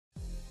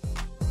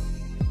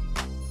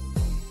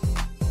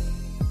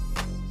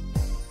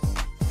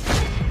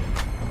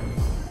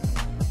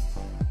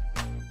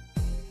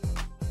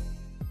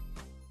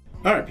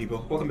Alright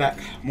people, welcome back.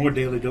 More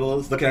Daily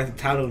Duels. Looking at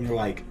the title and you're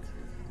like,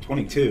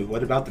 22?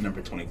 What about the number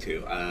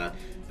 22?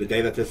 The day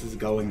that this is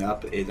going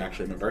up is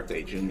actually my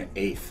birthday, June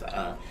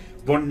 8th.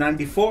 Born in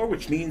 94,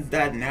 which means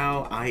that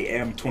now I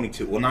am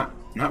 22. Well,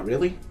 not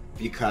really,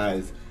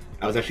 because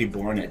I was actually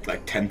born at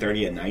like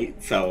 10:30 at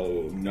night.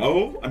 So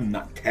no, I'm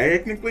not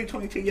technically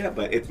 22 yet,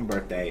 but it's my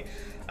birthday.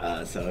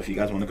 So if you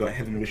guys want to go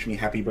ahead and wish me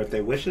happy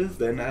birthday wishes,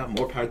 then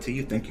more power to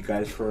you. Thank you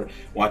guys for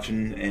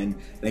watching, and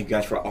thank you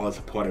guys for all the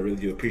support. I really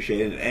do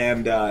appreciate it.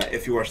 And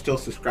if you are still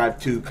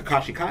subscribed to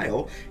Kakashi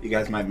Kyle, you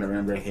guys might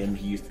remember him.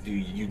 He used to do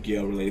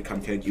Yu-Gi-Oh related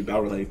content,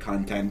 Yubel related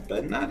content,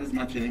 but not as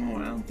much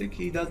anymore. I don't think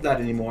he does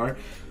that anymore.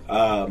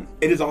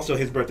 It is also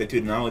his birthday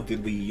too. Not only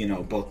did we,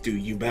 both do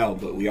Yubel,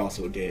 but we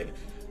also did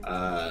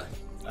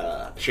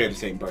share the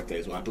same birthday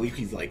as well. I believe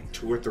he's like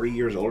 2 or 3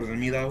 years older than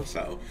me though.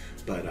 So,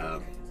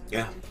 but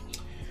yeah.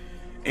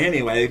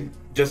 Anyway,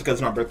 just because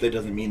it's my birthday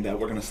doesn't mean that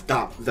we're going to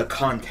stop the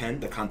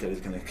content. The content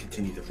is going to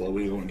continue to flow.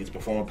 We're going to get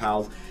Performer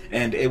Pals.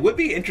 And it would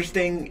be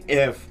interesting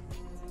if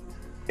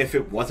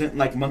it wasn't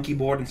like Monkey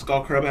Board and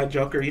Skullcrab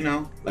Joker,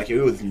 Like if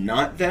it was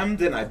not them,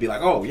 then I'd be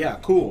like, oh yeah,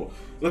 cool.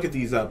 Look at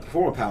these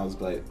Performer Pals.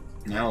 But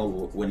now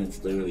when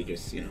it's literally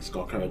just,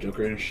 Skullcrab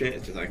Joker and shit,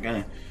 it's just like,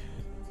 eh.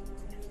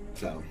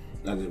 So,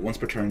 once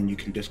per turn, you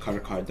can discard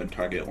a card, then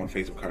target one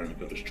face-up card and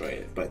it'll destroy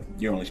it. But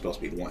you're only supposed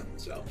to be one,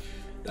 so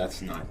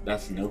that's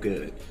no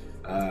good.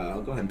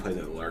 I'll go ahead and play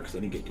the lure because I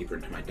need to get deeper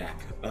into my deck.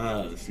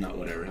 It's not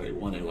what I really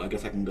wanted. Well, I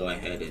guess I can go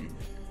ahead and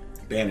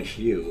banish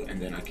you,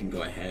 and then I can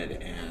go ahead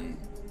and,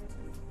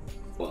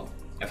 well,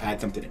 if I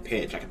had something to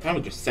pitch, I could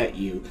probably just set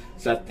you,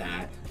 set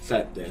that,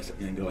 set this,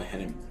 and then go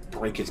ahead and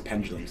break his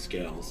pendulum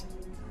scales.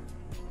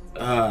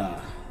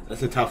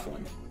 That's a tough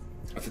one.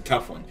 That's a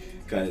tough one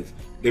because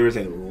there is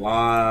a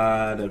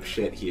lot of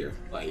shit here.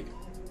 Like,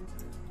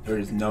 there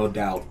is no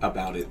doubt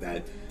about it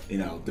that,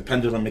 the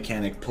pendulum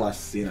mechanic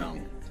plus,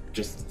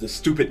 just the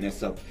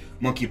stupidness of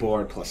Monkey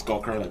Board plus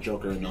Skullcrab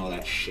Joker and all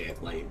that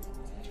shit. Like,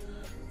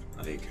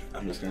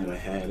 I'm just gonna go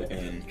ahead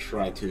and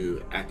try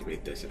to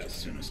activate this as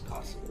soon as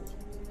possible.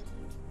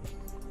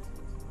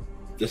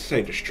 Just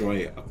say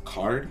destroy a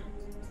card.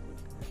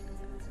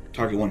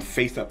 Target one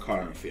face-up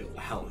card on the field.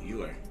 Wow,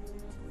 you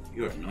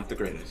are not the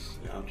greatest.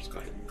 Yeah, I'll just go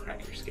ahead and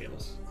crack your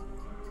scales.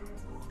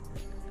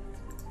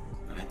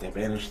 I have to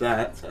banish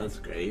that, so that's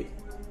great.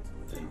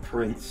 Then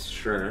Prince,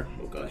 sure.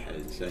 We'll go ahead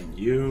and send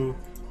you.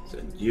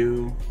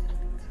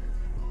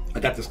 I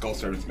got the Skull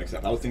Servants mixed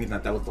up. I was thinking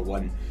that was the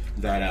one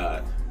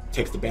that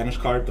takes the banish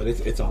card, but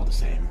it's all the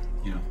same.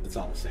 It's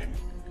all the same.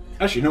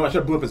 Actually, I should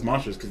have blew up his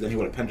monsters because then he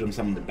would have pendulum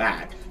summoned them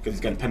back. Because he's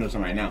got a pendulum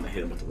summon right now and they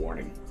hit him with the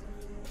warning.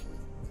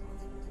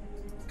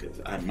 Because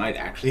I might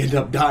actually end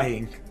up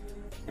dying.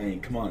 I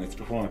mean, come on, it's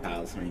Performer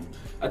Pals. I mean,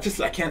 I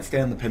can't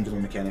stand the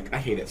pendulum mechanic. I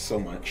hate it so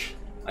much.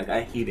 Like,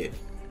 I hate it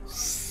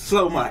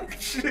so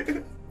much.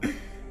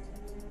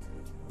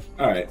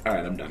 Alright,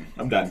 I'm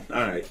done.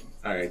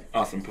 Alright,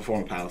 awesome.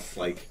 Performer Pals.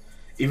 Like,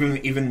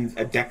 even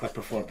a deck like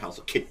Performer Pals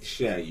will kick the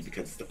shit out of you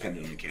because it's the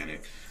pendulum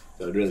mechanic.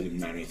 So it really didn't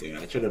matter anything.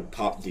 I should have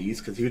popped these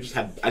because he would just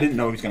have. I didn't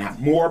know he was gonna have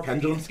more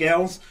pendulum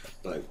scales,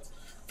 but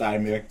thought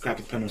I'd maybe crack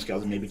his pendulum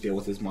scales and maybe deal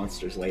with his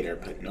monsters later.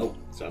 But nope.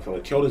 So if I would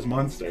have killed his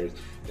monsters,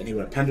 then he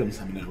would have pendulum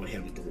summoned and I would hit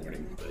him with the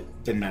warning. But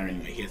it didn't matter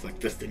anyway. He has like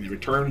this thing that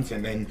returns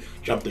and then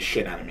jump the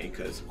shit out of me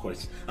because of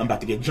course I'm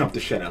about to get jumped the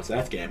shit out. So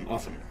that's game.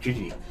 Awesome.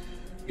 GG.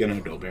 Gonna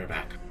go bear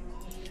back.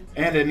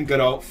 And in good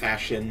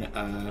old-fashioned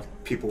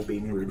people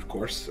being rude, of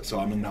course. So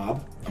I'm a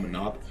knob.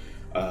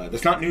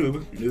 That's not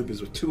noob. Noob is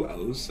with 2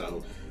 O's.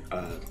 So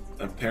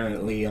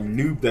apparently I'm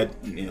noob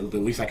that the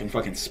least I can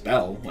fucking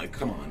spell. Like,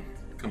 come on.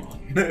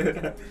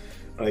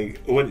 Like,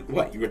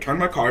 what? You return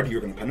my card. You're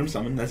gonna pendulum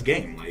summon. That's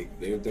game. Like,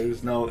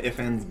 there's no ifs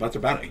ands buts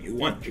about it. You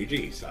won.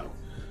 GG. So,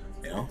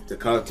 to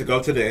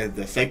go to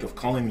the sake of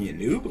calling me a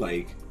noob,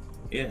 like,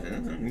 yeah,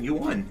 you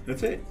won.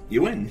 That's it.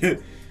 You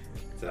win.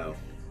 So.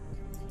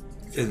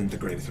 This isn't the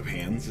greatest of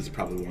hands. This is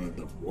probably one of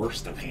the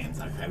worst of hands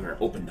I've ever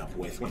opened up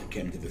with when it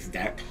came to this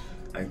deck.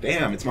 Like,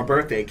 damn, it's my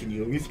birthday. Can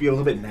you at least be a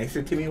little bit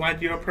nicer to me,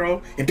 YGO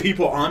Pro? And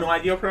people on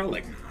YGO Pro?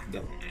 Like, nah,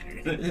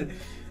 it doesn't matter.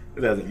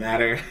 It doesn't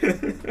matter.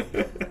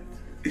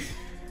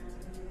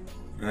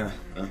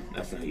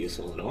 That's not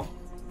useful at all.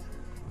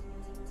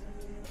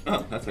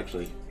 Oh, that's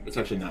actually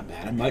not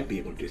bad. I might be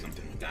able to do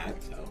something with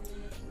that. So,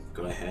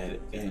 go ahead,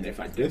 and if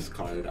I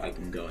discard, I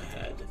can go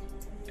ahead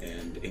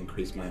and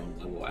increase my own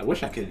level. I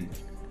wish I could.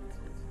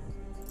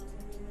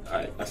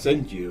 Alright, I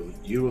send you,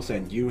 you will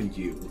send you and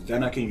you,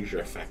 then I can use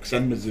your effect,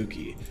 send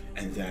Mizuki,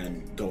 and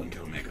then go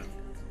into Omega.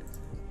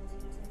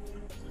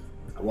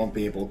 I won't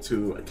be able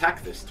to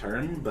attack this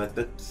turn, but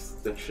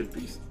that should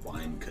be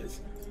fine,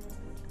 because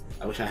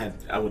I wish I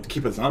would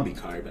keep a zombie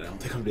card, but I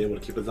don't think I'll be able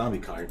to keep a zombie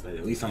card, but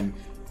at least I'm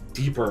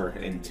deeper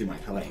into my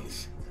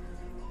plays.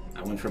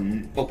 I went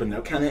from open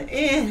up kind of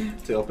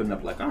to open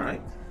up like,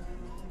 alright.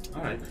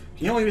 Can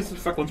you only use the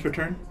effect once per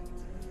turn?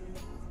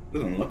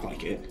 Doesn't look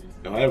like it.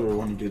 If I ever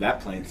want to do that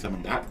play and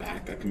summon that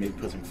back, I can maybe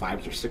put some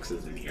 5s or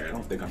 6s in here. I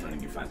don't think I'm running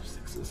any 5s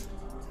or 6s.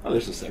 Oh,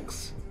 there's a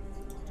 6.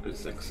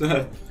 There's a 6.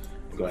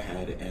 We'll go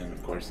ahead and,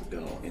 of course,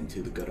 go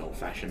into the good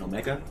old-fashioned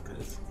Omega,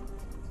 because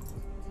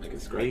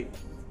Omega's great.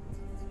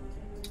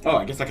 Oh,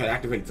 I guess I could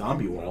activate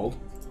Zombie World.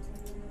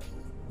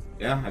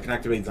 Yeah, I can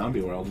activate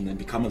Zombie World and then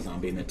become a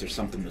zombie, and if there's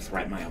something to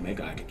threaten my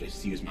Omega, I could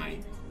just use my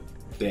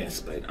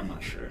this, but I'm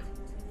not sure.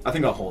 I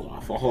think I'll hold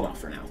off. I'll hold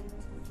off for now.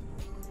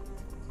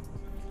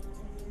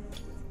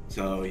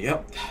 So,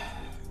 yep.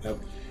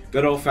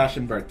 Good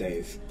old-fashioned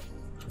birthdays.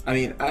 I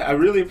mean, I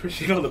really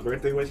appreciate all the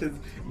birthday wishes,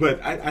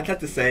 but I'd have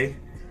to say,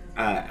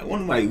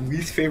 one of my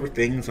least favorite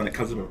things when it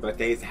comes to my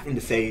birthday is having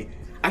to say,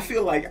 I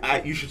feel like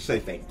you should say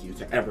thank you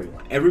to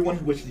everyone. Everyone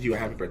who wishes you a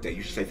happy birthday,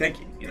 you should say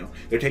thank you. You know,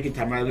 they're taking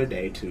time out of their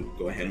day to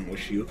go ahead and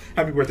wish you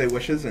happy birthday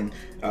wishes, and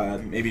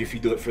maybe if you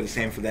do it for the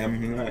same for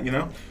them, you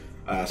know,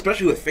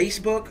 especially with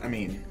Facebook. I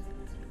mean,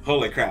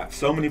 holy crap,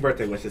 so many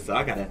birthday wishes. So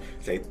I gotta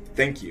say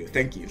thank you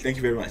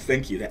very much,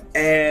 thank you to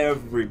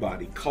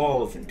everybody.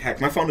 Calls and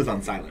texts. My phone is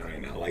on silent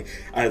right now. Like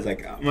I was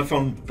like, my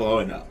phone's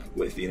blowing up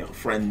with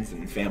friends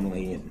and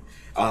family and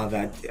all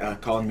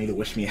that calling me to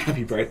wish me a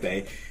happy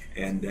birthday,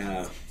 and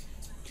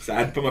so I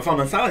had to put my phone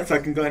on silent so I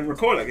can go ahead and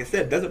record. Like I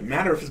said, it doesn't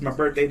matter if it's my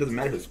birthday, it doesn't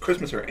matter if it's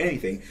Christmas or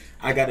anything.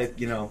 I gotta,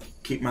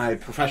 keep my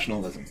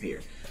professionalism here.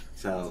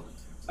 So,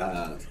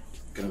 gonna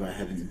go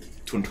ahead and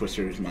Twin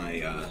Twisters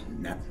my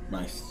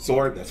my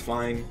sword. That's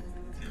fine.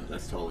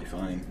 That's totally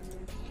fine.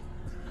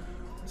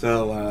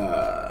 So,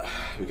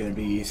 we're gonna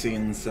be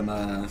seeing some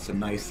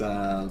nice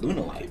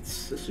Luna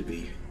lights. This should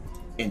be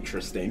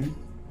interesting.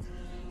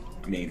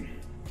 I mean,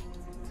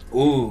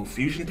 ooh,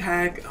 fusion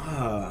tag.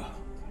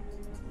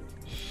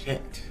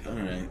 Shit.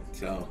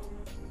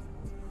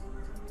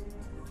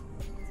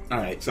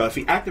 Alright, so if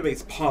he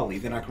activates Polly,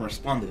 then I can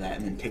respond to that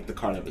and then take the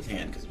card out of his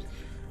hand.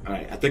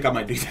 Alright, I think I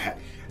might do that,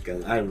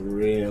 because I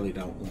really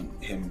don't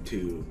want him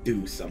to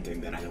do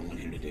something that I don't want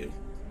him to do.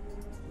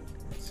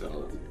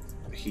 So,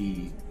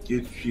 he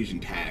used Fusion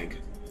Tag,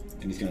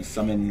 and he's going to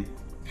summon,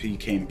 he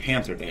became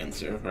Panther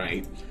Dancer,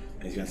 right?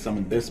 And he's going to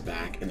summon this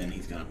back, and then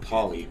he's going to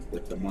Polly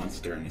with the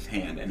monster in his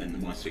hand, and then the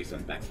monster he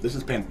summons back. So this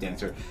is Panther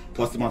Dancer,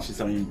 plus the monster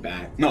summoning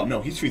back.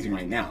 No, he's freezing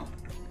right now.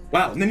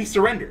 Wow, and then he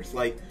surrenders.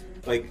 Like,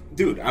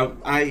 dude,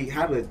 I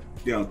have a,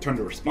 turn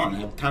to respond. I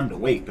have time to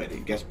wait, but I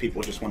guess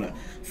people just want to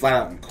flat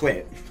out and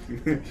quit.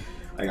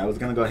 Like, I was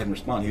going to go ahead and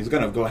respond. He was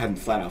going to go ahead and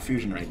flat out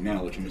fusion right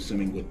now, which I'm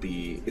assuming would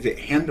be, is it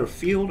hand or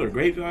field or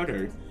graveyard,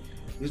 or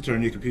this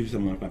turn you can fusion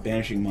someone by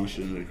banishing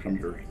monsters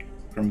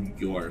from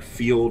your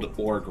field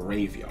or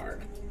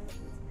graveyard.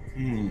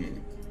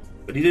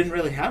 But he didn't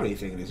really have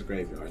anything in his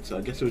graveyard, so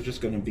I guess it was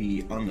just going to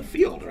be on the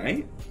field,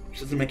 right? Which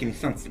doesn't make any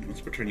sense. Once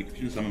per turn, you can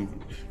choose someone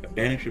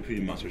banish your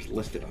fusion monsters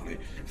listed on it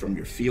from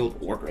your field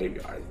or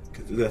graveyard.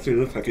 Because that's what it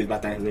looks like. He's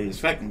about to activate his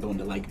effect and go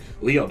into like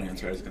Leo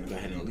Dancer. I was going to go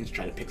ahead and at least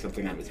try to pick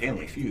something out of his hand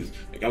when he fused.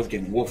 Like I was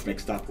getting Wolf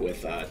mixed up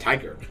with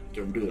Tiger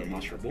to do their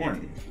Monster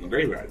Reborn in the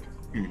graveyard.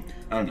 I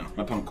don't know.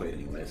 My opponent quit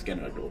anyway. Let's get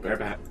another duel.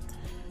 Bareback.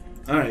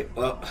 Alright,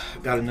 well,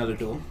 I've got another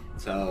duel.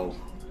 So,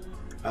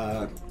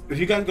 if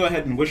you guys go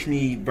ahead and wish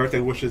me birthday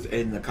wishes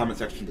in the comment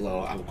section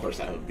below, of course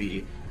I would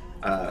be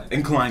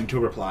inclined to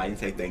reply and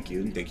say thank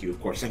you, and thank you, of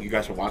course. Thank you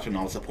guys for watching,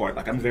 all the support.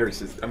 Like I'm very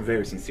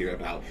sincere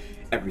about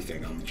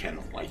everything on the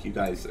channel. Like you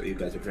guys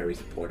are very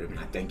supportive, and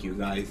I thank you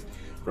guys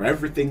for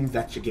everything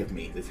that you give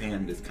me. This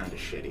hand is kind of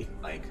shitty.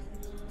 Like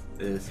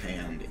this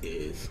hand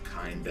is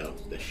kind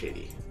of the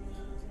shitty.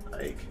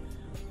 Like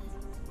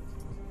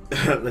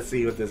let's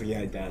see what this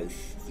guy does.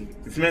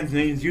 This man's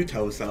name is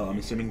Yuto, so I'm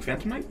assuming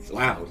Phantomites.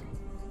 Wow,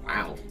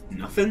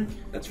 nothing?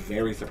 That's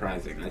very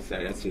surprising. I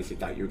seriously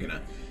thought you were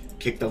gonna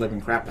kick the living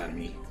crap out of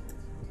me.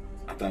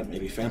 I thought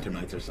maybe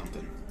Phantomites or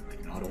something.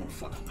 Like, no, I don't want to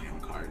fuck up my own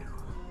card.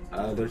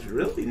 There's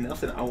really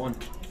nothing I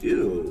want to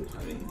do.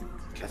 I mean,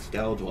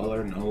 Castell,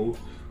 Dweller, no.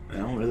 I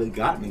don't really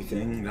got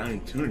anything. Not any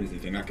tuners,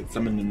 anything. I could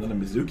summon another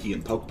Mizuki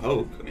and poke.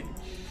 I mean,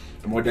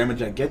 the more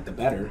damage I get, the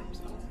better.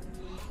 So,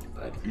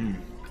 but,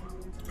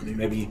 I mean,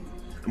 maybe...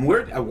 I'm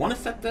worried. I want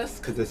to set this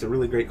because it's a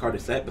really great card to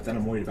set, but then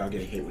I'm worried about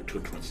getting hit with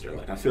Twin Twister.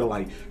 Like I feel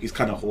like he's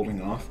kind of holding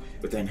off,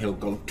 but then he'll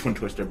go Twin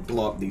Twister,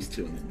 blow up these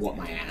two, and then whoop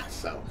my ass.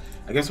 So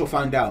I guess we'll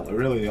find out. But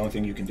really, the only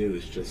thing you can do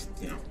is just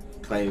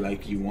play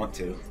like you want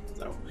to.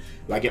 So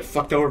if I get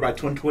fucked over by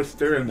Twin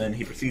Twister, and then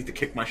he proceeds to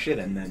kick my shit,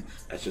 and then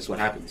that's just what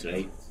happens,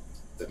 right?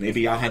 But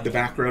maybe I'll have the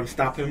back row to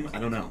stop him. I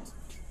don't know.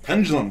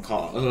 Pendulum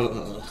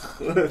Call.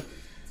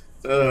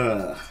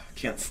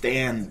 Can't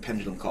stand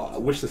Pendulum Call. I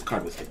wish this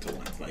card was hit to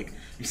 1. Like,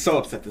 I'm so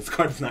upset this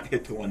card's not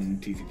hit to 1 in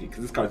TCG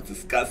because this card's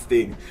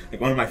disgusting.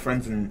 Like, one of my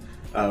friends in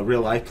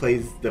real life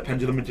plays the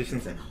Pendulum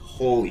Magicians, and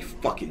holy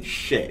fucking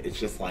shit, it's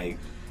just like,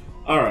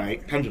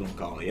 alright, Pendulum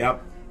Call,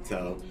 yep.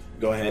 So,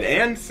 go ahead,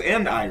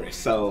 and Iris.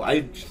 So,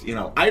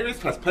 Iris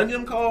plus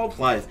Pendulum Call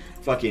plus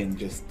fucking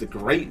just the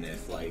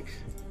greatness. Like,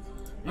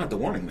 I'm not the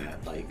warning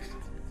that. Like,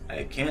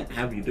 I can't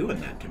have you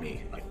doing that to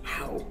me. Like,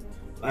 wow.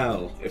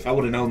 Wow, if I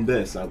would have known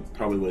this, I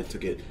probably would have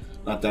took it.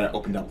 Not that it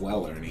opened up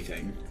well or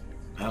anything.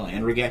 Oh,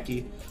 and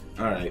Regeki?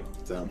 Alright,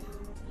 so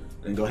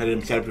then go ahead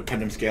and set up your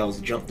pendulum scales,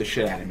 jump the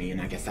shit out of me,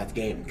 and I guess that's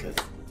game, because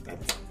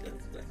that's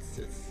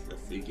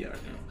the right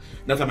now.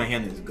 Not that my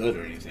hand is good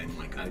or anything,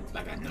 like I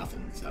got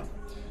nothing, so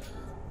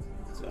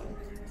So,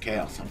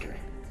 Chaos Hunter.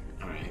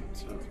 Alright,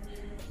 so.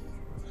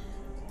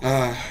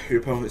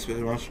 Your opponent is with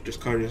a monster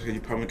discard, your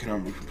opponent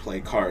cannot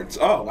replay cards.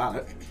 Oh,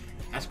 wow,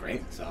 that's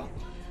great. So,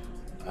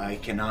 I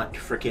cannot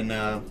freaking,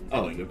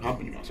 oh, your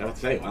opponent monster. I was about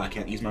to say, well, I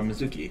can't use my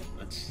Mizuki.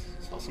 That's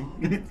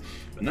awesome.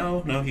 But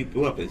no, he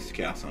blew up his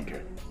Chaos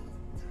Hunter.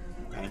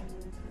 Okay.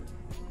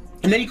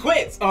 And then he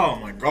quits! Oh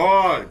my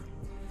god!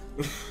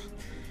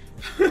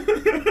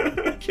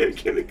 I can't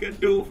get a good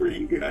duel for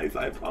you guys,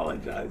 I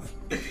apologize.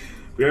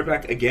 Be right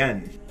back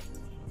again.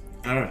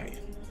 Alright.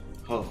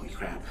 Holy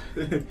crap.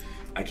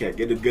 I can't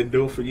get a good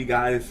duel for you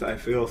guys. I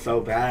feel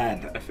so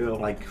bad. I feel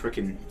like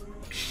freaking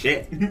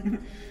shit.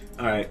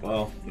 Alright,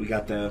 well, we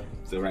got the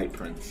right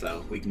print,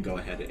 so we can go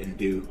ahead and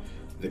do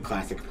the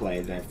classic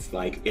play that's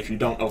like, if you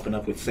don't open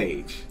up with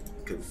Sage,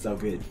 because it's so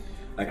good.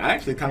 Like, I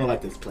actually kind of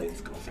like this play in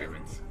Skull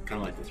Servants.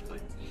 Kind of like this play.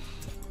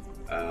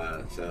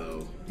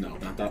 So, no,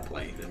 not that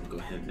play. Then we'll go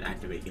ahead and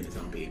activate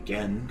Unizombie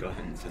again. Go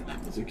ahead and send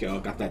that Mizuki. Oh,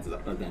 got that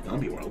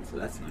zombie world, so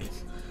that's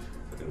nice.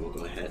 Okay, we'll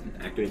go ahead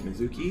and activate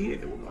Mizuki.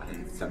 And we'll go ahead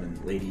and summon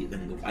Lady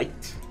in the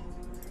White.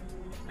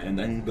 And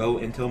then go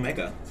into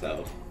Omega.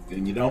 So,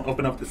 when you don't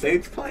open up the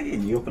Sage play,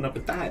 and you open up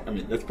with that, I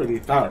mean, that's pretty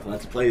powerful.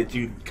 That's a play that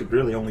you could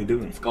really only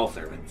do in Skull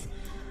Servants.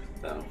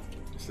 So,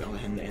 just go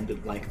ahead and end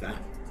it like that.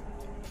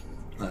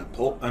 Not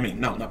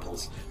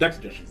polls. Dex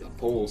editions. The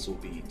polls will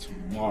be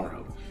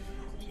tomorrow.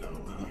 So,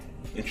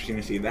 interesting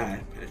to see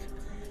that. But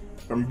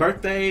from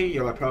birthday,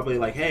 you're probably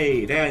like,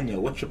 hey, Daniel,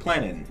 what you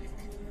planning?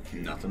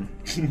 Nothing.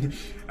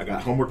 I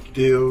got homework to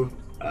do.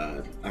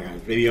 I got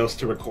videos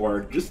to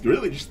record. Just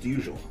the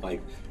usual.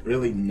 Like,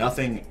 really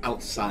nothing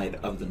outside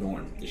of the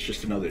norm. It's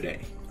just another day.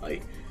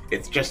 Like,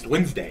 it's just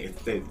Wednesday.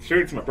 Sure,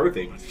 it's my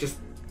birthday, but it's just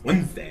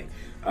Wednesday.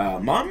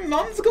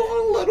 Mom's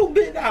going a little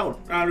bit out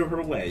of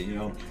her way, you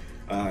know.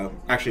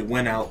 Actually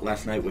went out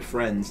last night with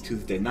friends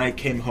Tuesday night,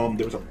 came home,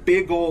 there was a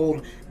big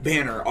old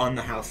banner on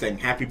the house saying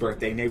happy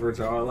birthday. Neighbors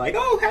are all like,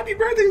 oh, happy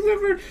birthday,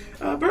 whoever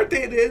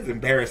birthday it is,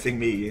 embarrassing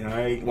me, you know.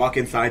 I walk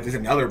inside, there's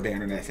another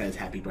banner that says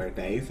happy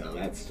birthday, so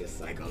that's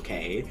just like,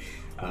 okay.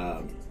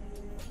 Oh,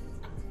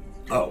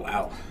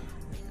 wow.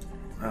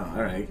 Oh,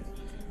 alright.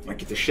 Might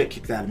get the shit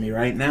kicked out of me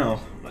right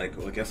now. Like,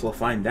 well, I guess we'll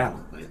find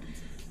out. But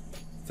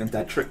sent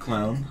that Trick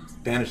Clown,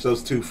 banished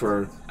those two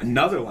for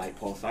another Light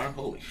Pulsar.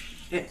 Holy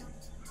shit.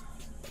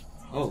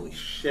 Holy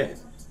shit.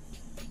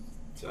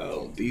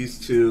 So, these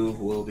two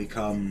will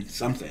become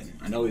something.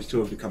 I know these two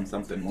have become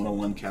something.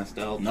 101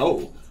 Castel.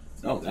 No,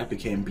 that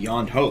became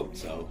Beyond Hope.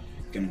 So,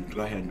 I'm going to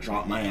go ahead and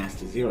drop my ass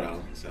to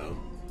 0. So,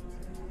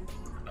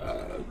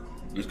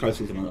 this card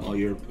says all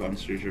your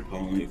monsters, your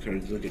opponent, your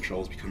cards, your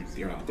controls become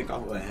 0. I think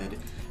I'll go ahead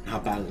and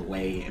hop out of the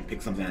way and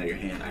pick something out of your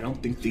hand. I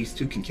don't think these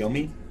two can kill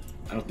me.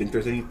 I don't think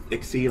there's any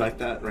XC like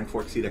that, rank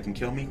 4 XC that can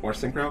kill me. Or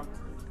Synchro.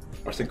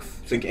 Or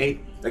Sync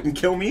 8 that can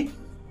kill me.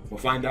 We'll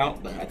find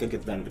out, but I think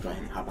it's better to go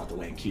ahead and hop out the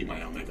way and keep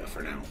my Omega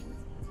for now.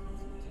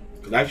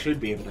 Because I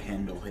should be able to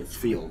handle his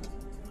field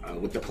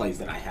with the plays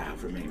that I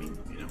have remaining,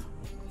 you know.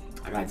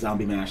 I got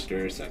Zombie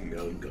Master, so I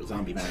can go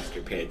Zombie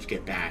Master, pitch,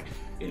 get back,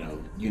 you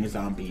know,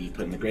 Unizombie,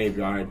 put in the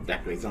graveyard,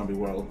 activate Zombie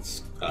World,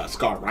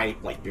 Scar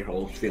Right, like your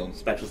whole field,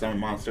 special summon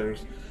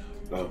monsters.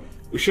 So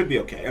we should be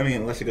okay. I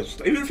mean, unless he goes,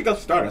 even if he goes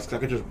Stardust, because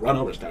I could just run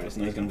over Stardust,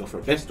 and now he's going to go for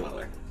Abyss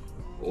Dweller.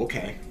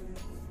 Okay.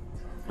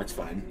 That's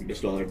fine. Abyss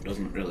Dweller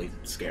doesn't really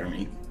scare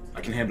me. I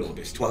can handle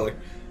Abyss Dweller.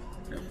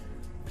 You know,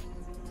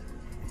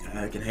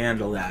 I can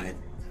handle that.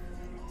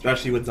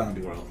 Especially with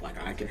Zombie World. Like,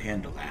 I can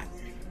handle that.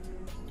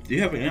 Do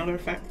you have any other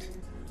effect?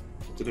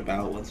 What's it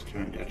about? Once per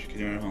turn, touch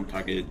your home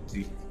target.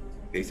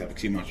 Base have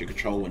XC monster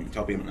control when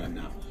Utopia.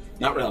 No.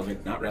 Not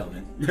relevant. Not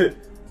relevant.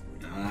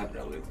 Not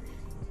relevant.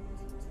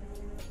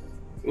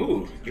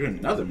 Ooh, you're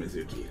another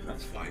Mizuki.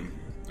 That's fine.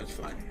 That's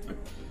fine.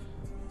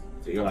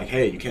 So you're like,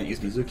 hey, you can't use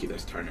Mizuki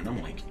this turn. And I'm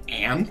like,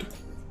 and?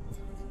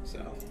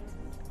 So.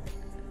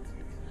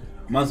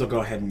 Might as well go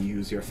ahead and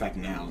use your effect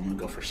now. I'm gonna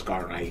go for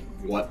Scar Right,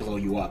 blow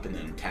you up, and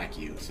then attack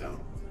you, so.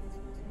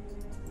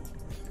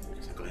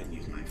 I'll go ahead and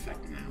use my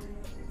effect now.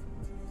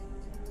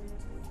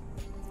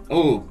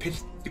 Oh,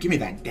 give me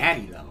that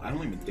daddy, though. I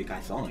don't even think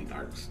I saw any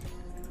darks.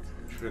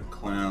 Trick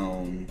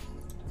Clown,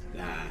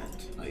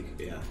 that, like,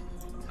 yeah.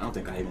 I don't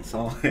think I even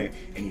saw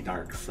any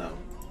darks, so.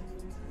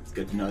 It's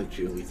good to know that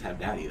you at least have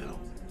daddy, though.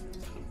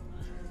 So,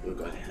 we'll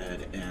go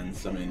ahead and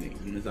summon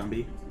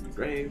Unizombie in the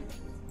grave.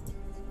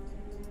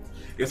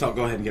 I guess I'll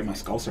go ahead and get my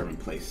Skull Servant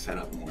place set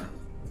up more.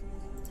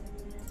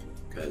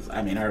 Because,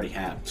 I mean, I already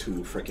have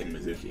 2 frickin'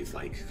 Mizukis.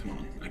 Like, come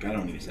on. Like, I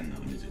don't need to send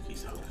another Mizuki,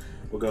 so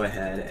we'll go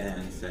ahead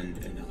and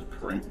send another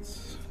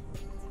Prince.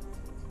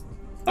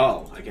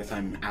 Oh, I guess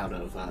I'm out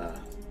of,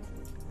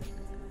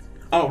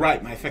 Oh,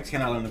 right, my effects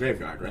can't out in the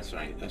graveyard. That's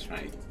right, that's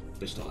right.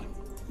 They're still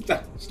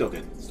still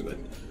good, still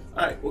good.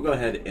 Alright, we'll go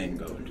ahead and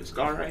go into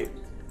Scar Right.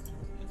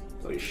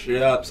 Blow your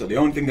shit up. So the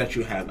only thing that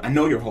you have, I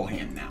know your whole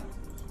hand now.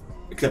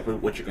 Except for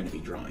what you're going to be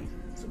drawing.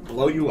 So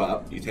blow you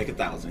up, you take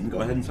 1,000,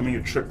 go ahead and summon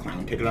your Trick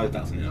Clown, take another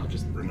 1,000, and I'll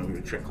just remove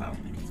your Trick Clown.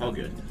 It's all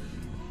good.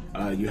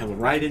 You have a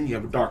Raiden, you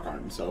have a Dark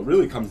Arm, so it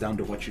really comes down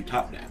to what you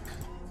top deck.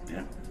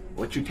 Yeah.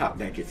 What you top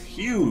deck is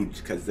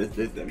huge, because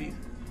this, I mean,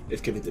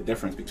 This could be the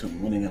difference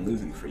between winning and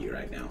losing for you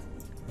right now.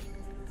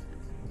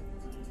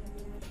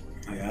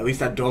 Yeah, at least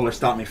that dueler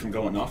stopped me from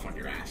going off on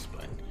your ass,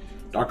 but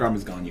Dark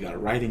Armor's gone. You got a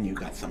writing, you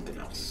got something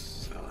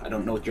else. So I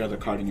don't know what your other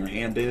card in your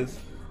hand is.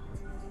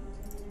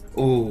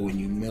 Oh, and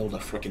you milled a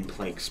frickin'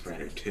 Plague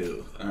Spreader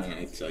too.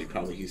 Alright, so you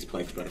probably use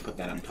Plague Spreader, put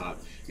that on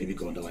top. Maybe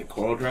go into like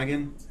Coral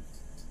Dragon.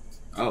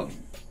 Oh,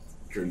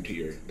 drew into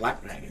your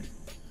Black Dragon.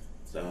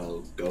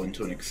 So go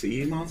into an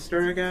Exceed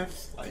monster, I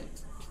guess? Like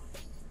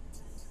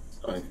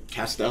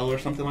Castell or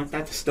something like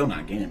that. It's still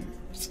not game.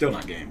 Still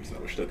not game, so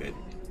we're still good.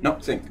 No,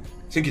 sink.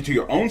 Sink it to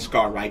your own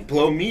Scar Right,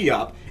 blow me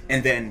up,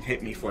 and then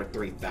hit me for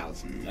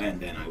 3,000,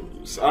 and then I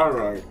lose.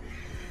 Alright.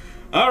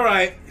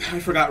 Alright. I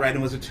forgot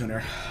Raiden was a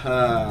tuner.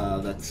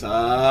 That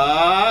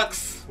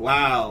sucks.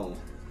 Wow.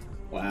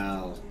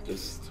 Wow.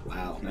 Just,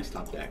 wow. Nice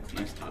top deck.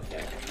 Nice top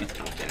deck. Nice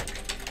top deck.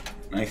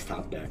 Nice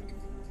top deck.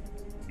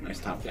 Nice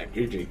top deck.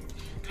 GG.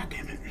 God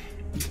damn it.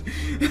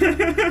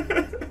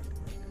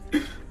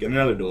 Get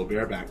another duel. Be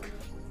right back.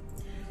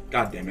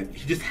 God damn it.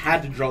 He just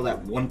had to draw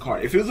that one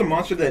card. If it was a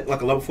monster that,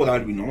 like a level 4 that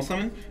would be normal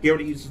summon, he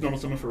already used his normal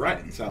summon for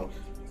Raiden, so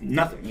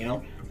nothing, you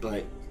know?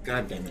 But,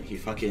 god damn it, he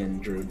fucking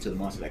drew into the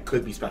monster that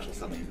could be special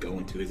summon, go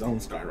into his own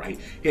Scar Right,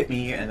 hit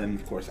me, and then,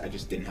 of course, I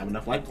just didn't have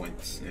enough life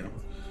points, you know?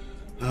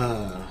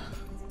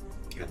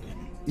 God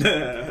damn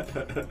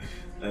it.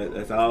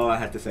 That's all I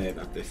had to say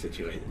about this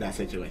situation. That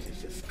situation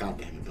is just, god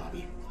damn it,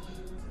 Bobby.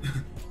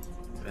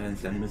 And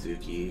send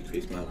Mizuki,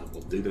 increase my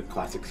level, do the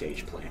classic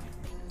Sage play.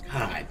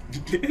 God.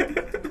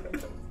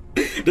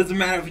 Doesn't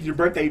matter if it's your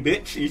birthday,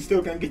 bitch. You're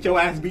still gonna get your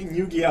ass beaten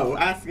Yu-Gi-Oh!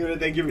 Ask them if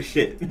they give a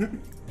shit.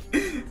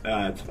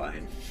 It's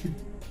fine.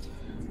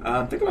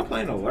 Think about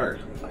playing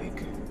Alert.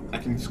 Like, I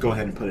can just go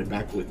ahead and put it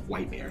back with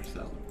Whitemare,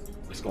 so.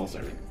 My Skull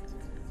Servant.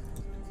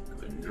 Go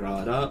ahead and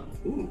draw it up.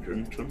 Ooh,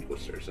 Twin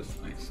Twisters. That's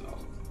nice. So,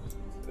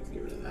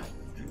 get rid of that.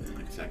 And then,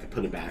 like I said, I can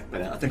put it back,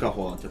 but I think I'll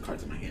hold on to the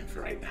cards in my hand for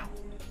right now.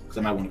 Because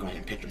I might want to go ahead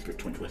and pitch them for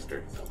Twin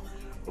Twister, so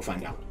we'll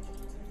find out.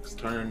 Next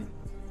turn.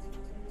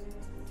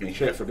 I mean,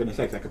 shit, for goodness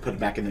sakes, I could put it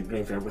back in the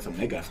graveyard with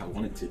Omega if I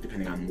wanted to,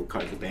 depending on what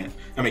cards are banned.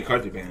 How many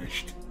cards are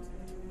banished?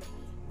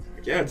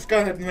 Like, yeah, just go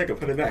ahead and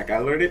put it back. I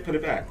learned it, put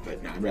it back.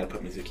 But no, I'd rather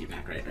put Mizuki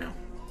back right now.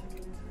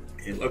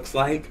 It looks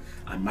like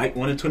I might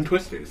want to Twin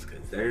Twisters,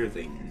 because there's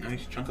a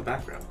nice chunk of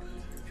back row.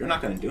 If you're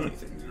not going to do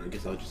anything, then I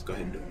guess I'll just go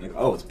ahead and do it. Like,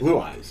 oh, it's Blue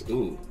Eyes.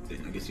 Ooh,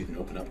 then I guess you can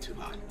open up too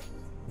hot.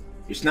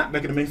 You're snap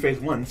back in the main phase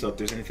 1, so if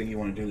there's anything you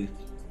want to do,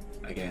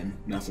 again,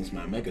 not since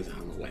my Omega's out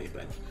of the way,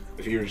 but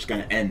if you're just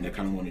going to end, I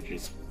kind of want to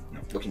just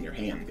look in your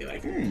hand and be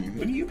like,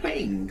 what are you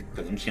playing?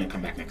 Because I'm just going to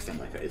come back next time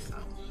like this, so.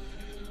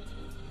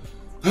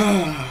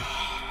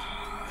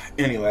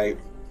 Anyway,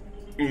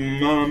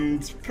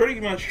 it's pretty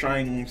much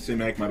trying to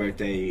make my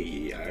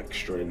birthday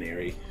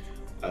extraordinary.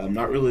 I'm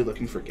not really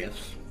looking for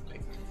gifts.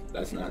 Like,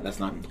 that's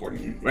not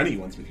important. Rennie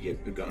wants me to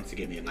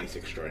give me a nice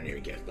extraordinary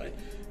gift, but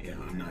you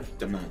know, I'm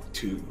not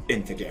too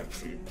into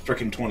gifts. I'm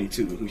freaking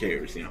 22. Who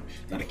cares? You know,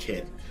 not a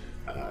kid.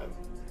 What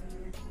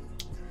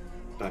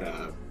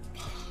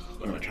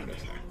am I trying to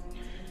say?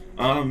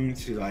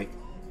 She like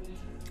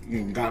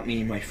got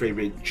me my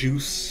favorite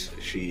juice.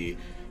 She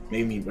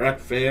made me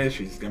breakfast.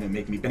 She's gonna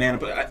make me banana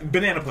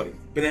pudding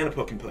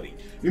pudding.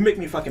 You make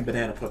me fucking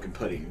banana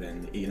pudding,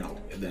 then you know,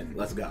 then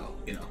let's go.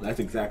 You know, that's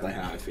exactly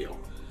how I feel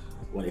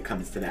when it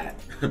comes to that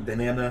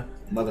banana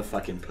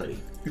motherfucking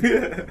pudding.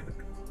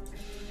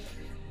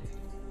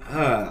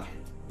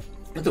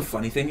 But the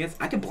funny thing is,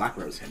 I could Black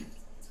Rose him.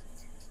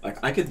 Like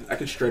I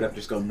could straight up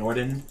just go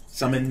Norden,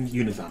 summon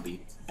Unizombie,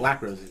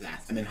 Black Rose his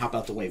ass, and then hop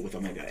out the way with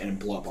Omega and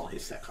blow up all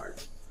his set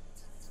cards.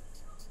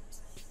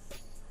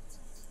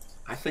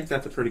 I think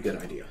that's a pretty good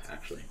idea,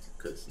 actually,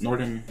 because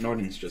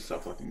Norden's just so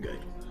fucking good.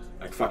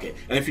 Like fuck it.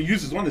 And if he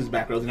uses one of his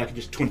back rows, then I can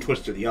just Twin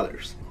Twister the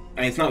others.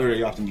 I mean, it's not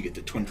very often you get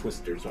the Twin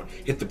Twisters or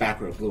hit the back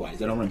row Blue Eyes.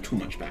 They don't run too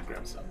much back row,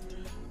 so.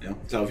 You know?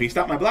 So if he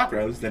stopped my Black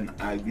Rose, then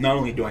I not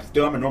only do I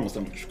still have a normal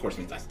summon, which of course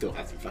means I still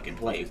have some fucking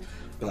plays,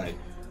 but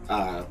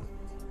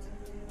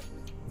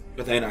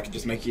then I could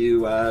just make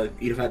you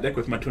eat a fat dick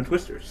with my Twin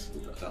Twisters.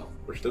 So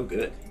we're still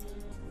good.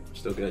 We're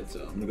still good.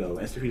 So I'm gonna go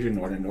Instant Fusion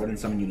Norden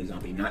summon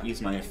Unizombie, not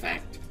use my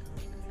effect.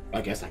 I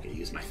guess I could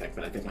use my effect,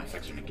 but I think my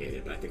effects are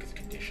negated, but I think it's a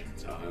condition,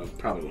 so I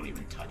probably won't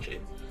even touch it.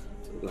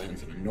 So we'll go ahead and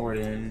summon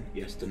Norden.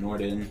 Yes to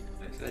Norden.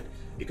 Like I said,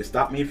 you can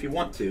stop me if you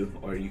want to,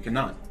 or you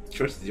cannot. The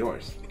choice is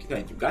yours.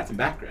 You've got some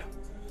background.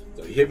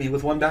 So you hit me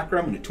with one back row,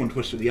 I'm gonna Twin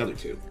Twister the other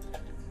two.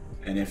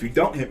 And if you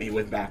don't hit me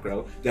with back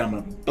row, then I'm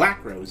gonna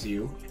Black Rose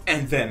you,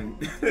 and then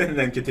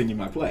continue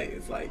my play.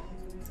 It's like,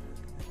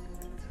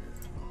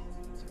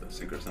 so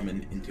Synchro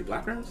Summon into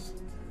Black Rose.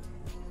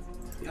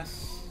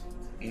 Yes,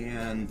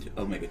 and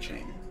Omega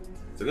Chain.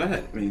 So go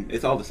ahead. I mean,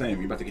 it's all the same.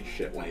 You're about to get your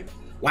shit wiped.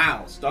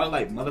 Wow,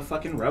 Starlight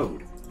motherfucking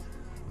Road.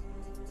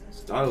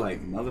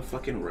 Starlight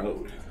motherfucking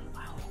Road.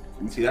 Wow,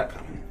 didn't see that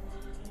coming.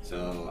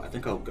 So I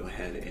think I'll go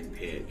ahead and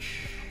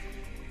pitch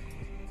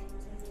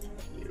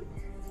you.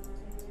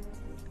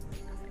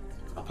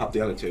 I'll pop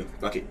the other two.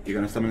 Fuck it. You're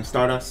gonna summon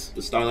Stardust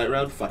with Starlight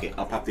Road? Fuck it.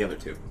 I'll pop the other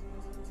two.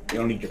 You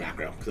don't need your back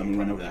row, because I'm gonna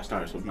run over that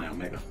Stardust with my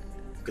Omega.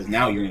 Because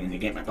now you're gonna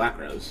negate my Black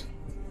Rose.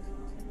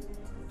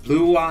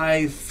 Blue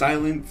Eyes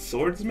Silent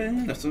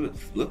Swordsman? That's what it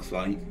looks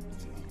like.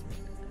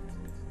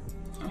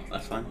 Oh,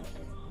 that's fine.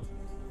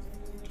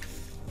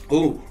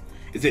 Oh,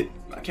 is it?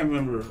 I can't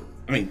remember.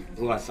 I mean,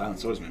 Blue Eyes Silent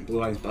Swordsman,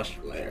 Blue Eyes Buster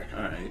Blair.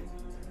 Alright.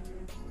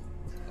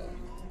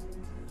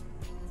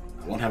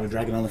 I won't have a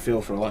dragon on the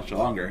field for much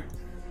longer.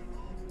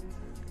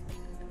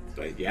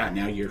 But yeah,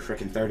 now you're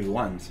freaking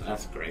 31, so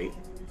that's great.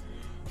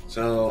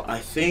 So I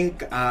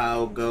think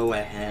I'll go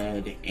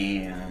ahead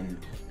and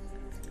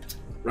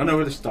run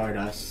over to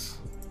Stardust.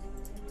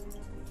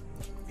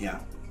 Yeah,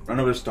 run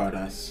over to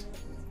Stardust.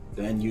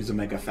 Then use a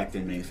Mega Effect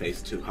in main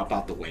phase 2. Hop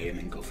out the way and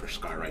then go for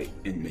Scarrite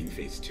in main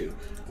phase 2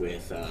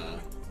 with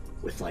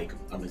like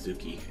a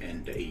Mizuki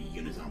and a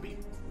Unizombie.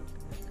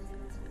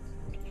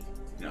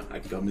 You know, I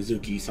can go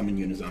Mizuki, summon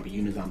Unizombie,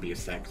 Unizombie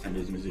effect, send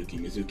it to Mizuki,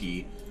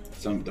 Mizuki.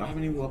 Do I have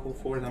any level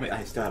 4s?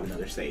 I still have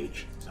another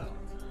Sage, so.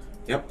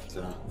 Yep,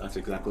 so that's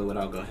exactly what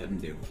I'll go ahead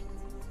and do.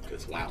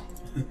 Because, wow.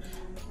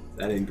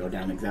 That didn't go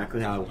down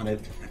exactly how I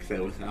wanted. Like I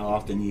said, with how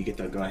often you get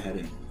to go ahead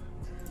and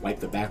wipe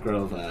the back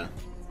row of,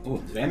 oh,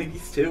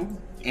 Vanities too?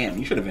 Damn,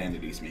 you should have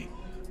Vanities me.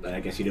 But I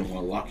guess you didn't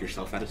want to lock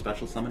yourself out of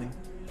special summoning.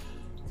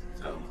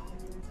 So,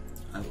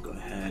 I will go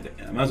ahead,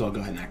 and I might as well go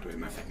ahead and activate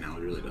my effect now.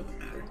 It really doesn't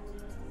matter.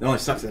 It only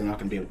sucks that I'm not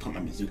going to be able to put my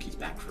Mizukis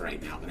back for right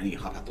now, but I need to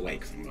hop out the way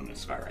because I'm going to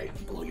Scarrite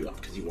and blow you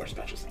up because you were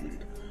special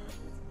summoned.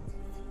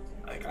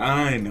 Like,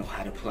 I know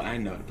how to play. I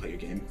know how to play your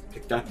game.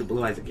 Pick Dr.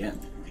 Blue Eyes again.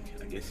 Like,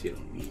 I guess you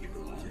don't need your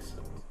Blue Eyes.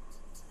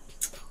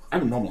 I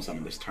haven't normal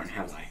summoned this turn,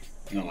 have I?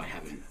 No, I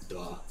haven't.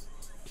 Duh.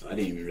 So I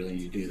didn't even really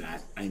need to do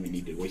that. I didn't even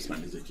need to waste my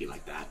Mizuki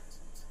like that.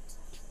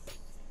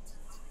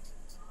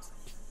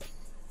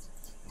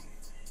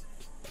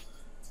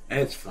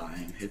 It's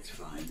fine. It's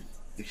fine.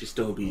 We should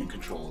still be in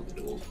control of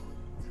the duel.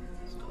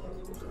 So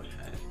we'll go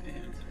ahead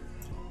and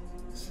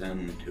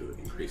send to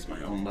increase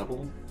my own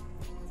level.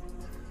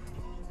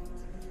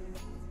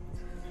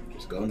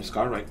 Just go into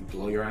Scarrite and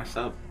blow your ass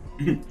up.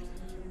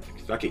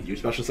 Fuck it, you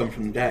special summon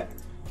from the dead.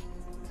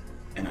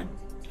 And I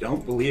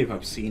don't believe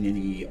I've seen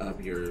any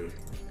of your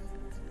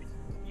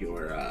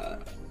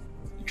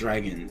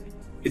dragon.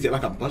 Is it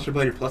like a Buster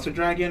Blader plus a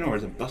dragon, or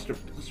is it Buster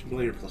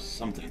Blader plus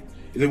something?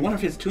 Is it one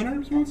of his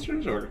Tuners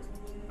monsters, or?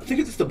 I think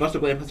it's just the Buster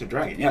Blader plus a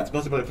dragon. Yeah, it's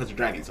Buster Blader plus a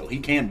dragon, so he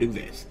can do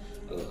this.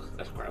 Ugh,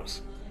 that's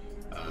gross.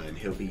 And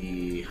he'll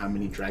be, how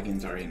many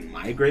dragons are in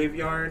my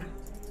graveyard?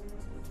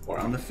 Or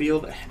on the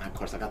field? And of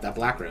course I got that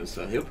Black Rose,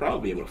 so he'll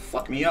probably be able to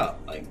fuck me up.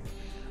 Like,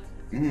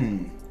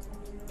 I'm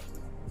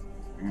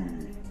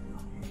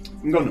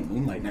going to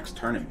Moonlight next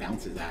turn and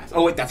bounce his ass.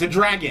 Oh wait, that's a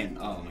dragon!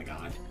 Oh my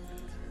god.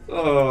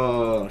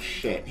 Oh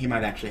shit, he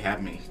might actually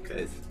have me,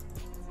 because...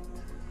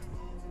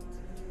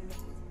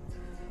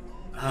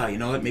 you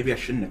know what? Maybe I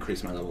shouldn't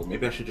increase my level.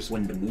 Maybe I should just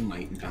win the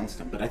Moonlight and bounce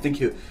him. But I think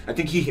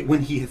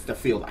when he hits the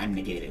field, I'm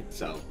negated.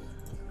 So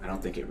I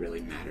don't think it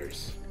really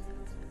matters.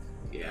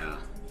 Yeah,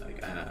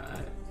 like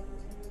I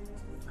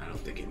don't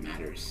think it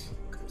matters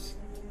because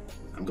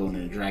I'm going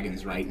into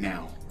dragons right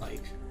now.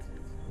 Like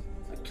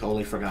I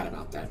totally forgot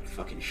about that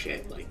fucking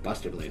shit. Like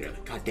Buster Blader.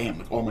 Like, god damn!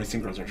 Like all my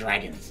synchros are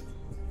dragons.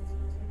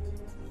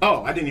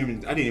 Oh, I didn't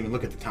even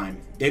look at the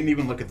time. Didn't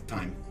even look at the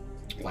time.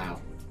 Wow.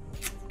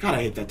 God,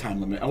 I hate that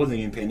time limit. I wasn't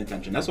even paying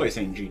attention. That's why he's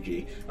saying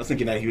GG. I was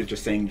thinking that he was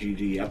just saying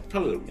GG. I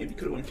probably maybe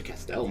could have went to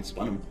Castell and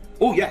spun him.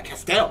 Oh yeah,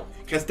 Castell.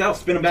 Castell,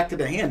 spin him back to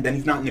the hand. Then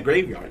he's not in the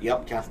graveyard.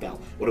 Yep,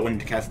 Castell. Would have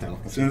went to Castell.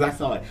 As soon as I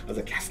saw it, I was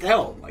like,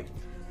 Castell. Like,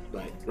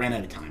 but ran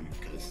out of time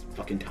because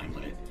fucking time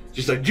limit.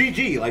 Just like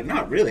GG. Like,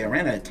 not really. I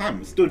ran out of time.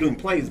 I'm still doing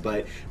plays,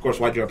 but of course,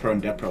 YGR Pro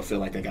and Dev Pro feel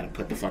like they gotta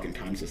put the fucking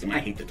time system. I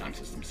hate the time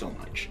system so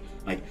much.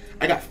 Like,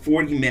 I got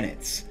 40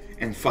 minutes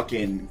and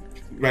fucking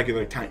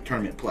regular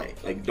tournament play.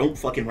 Like, don't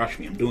fucking rush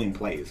me. I'm doing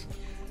plays.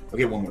 I'll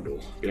get one more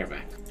duel. Be right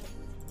back.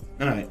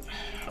 Alright.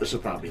 This will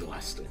probably be the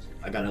last duel.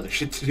 I got other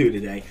shit to do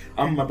today.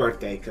 On my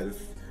birthday, because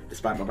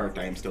despite my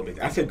birthday, I'm still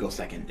busy. I said go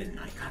second, didn't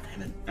I? God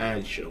damn it.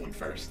 I should have went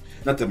first.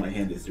 Not that my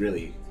hand is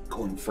really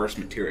going first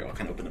material. I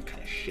kind of opened up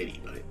kind of shitty,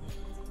 but...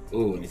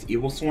 Ooh, and it's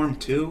Evil Swarm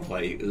too?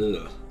 Like,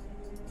 ugh.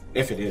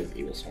 If it is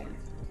Evil Swarm.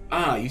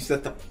 Ah, you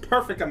set the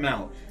perfect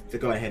amount to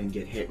go ahead and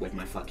get hit with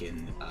my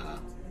fucking,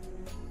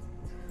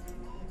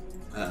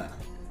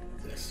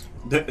 this.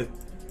 Get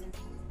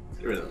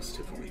rid of those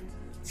two for me.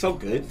 So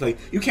good. Like,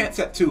 you can't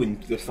set 2 in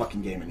this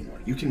fucking game anymore.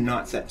 You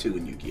cannot set 2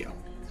 in Yu-Gi-Oh!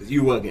 Because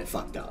you will get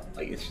fucked up.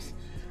 Like, it's just,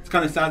 it's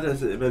kind of sad,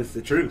 but it's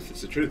the truth.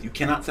 It's the truth. You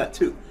cannot set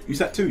 2. You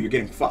set 2, you're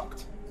getting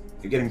fucked.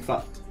 You're getting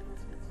fucked.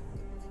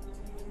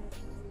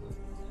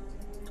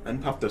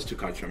 And pop those 2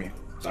 cards from you.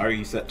 Sorry,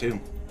 you set 2.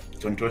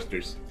 Twin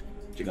Twisters.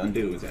 What you gonna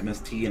do? Is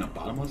MST and a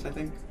bottomless, I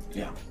think?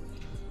 Yeah.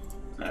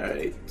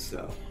 Alright,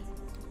 so.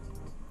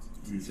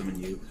 And summon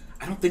you.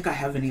 I don't think I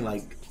have any,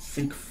 like,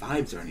 Sync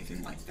 5s or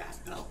anything like that,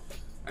 though.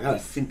 I got a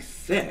Sync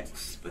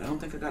 6, but I don't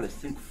think I got a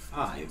Sync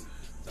 5.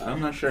 So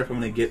I'm not sure if I'm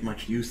gonna get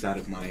much use out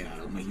of my,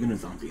 my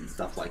Unizombie and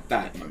stuff like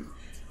that.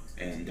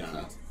 And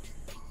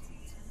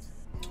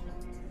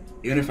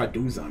even if I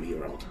do Zombie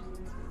World.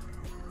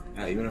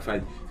 Even if I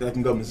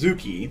can go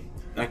Mizuki,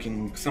 I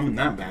can summon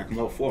that back in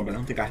level 4, but I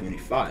don't think I have any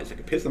 5s. I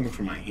could pick something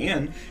from my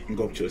hand and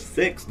go up to a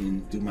 6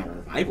 and do my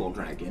revival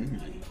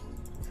dragon.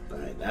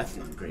 But that's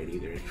not great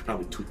either. I should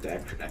probably tweak the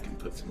extra deck and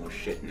put some more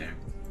shit in there.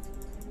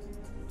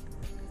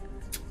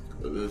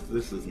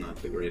 This is not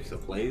the greatest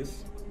of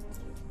plays.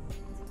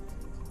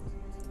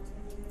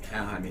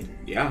 Yeah, I mean,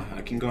 yeah,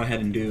 I can go ahead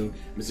and do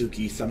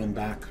Mizuki summon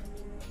back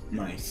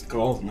my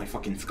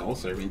fucking Skull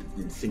Servant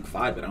in Sync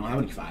 5, but I don't have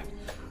any 5.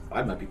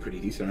 5 might be pretty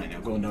decent right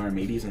now. Go into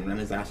Armades and run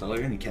his ass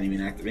earlier, and he can't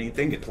even activate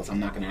anything. Plus, I'm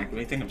not going to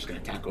activate anything. I'm just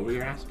going to attack over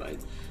your ass. But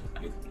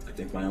I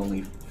think my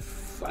only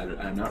 5,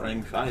 I'm not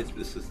running 5s.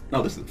 This is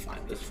 5.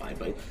 This is 5.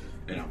 But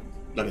you know,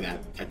 look at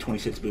that. At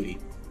 26 booty.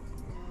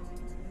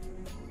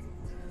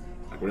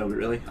 Like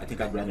really? I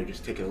think I'd rather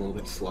just take it a little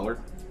bit slower.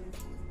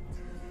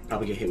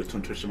 Probably get hit with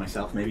Twin Twister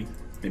myself, maybe,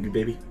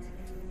 baby.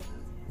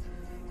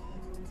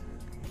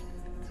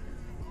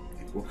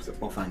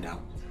 We'll find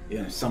out. You're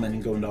gonna summon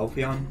and go into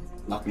Ophion?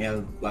 Lock me out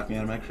of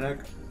my deck?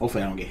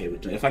 Hopefully I don't get hit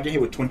with... If I get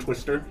hit with Twin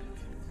Twister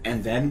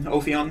and then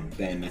Ophion,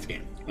 then that's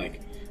game.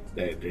 Like,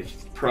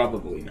 there's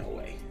probably no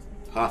way.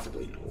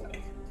 Possibly no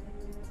way.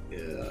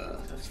 Yeah,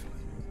 that's fine.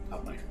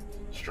 Pop my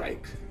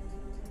strike.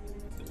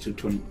 Two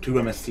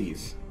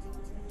MSCs.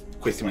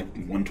 Wasting my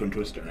 1 Twin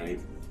Twister, right?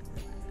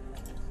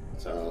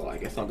 So I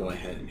guess I'll go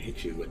ahead and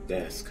hit you with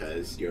this,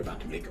 because you're about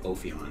to make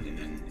Ophion, and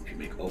then if you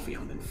make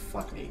Ophion, then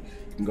fuck me.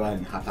 You can go ahead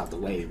and hop out the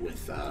way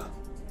with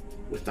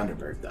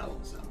Thunderbird, though,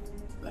 so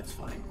that's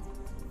fine.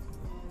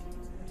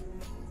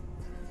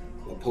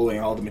 Well, pulling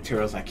all the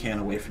materials I can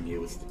away from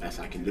you is the best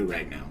I can do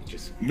right now.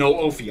 Just no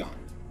Ophion.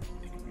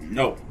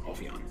 No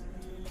Ophion.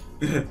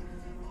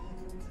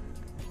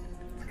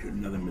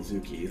 Another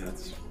Mizuki,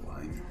 that's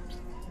fine.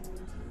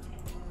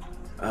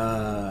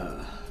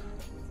 I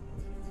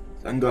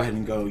can go ahead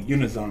and go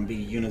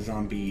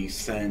Unizombie,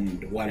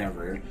 send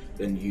whatever,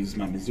 then use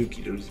my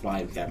Mizuki to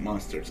revive that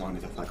monster as long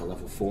as it's like a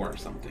level 4 or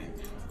something.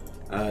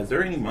 Is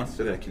there any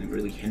monster that can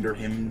really hinder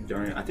him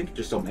during... I think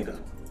just Omega.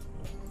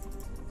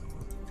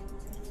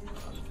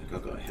 I think I'll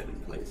go ahead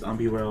and play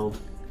Zombie World.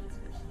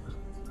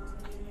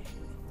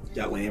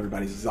 That way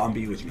everybody's a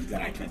zombie, which means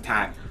that I can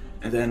attack.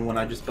 And then when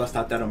I just bust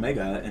out that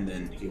Omega, and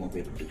then he won't be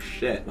able to do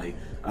shit. Like,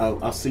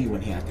 I'll see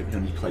when he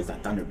plays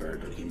that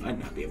Thunderbird, but he might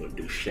not be able to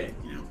do shit,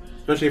 you know?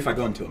 Especially if I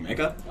go into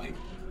Omega, like,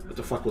 what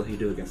the fuck will he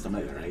do against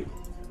Omega, right?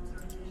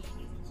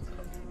 So,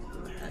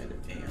 go ahead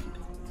and...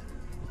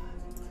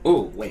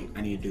 Oh, wait,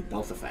 I need to do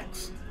both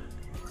effects.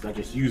 So I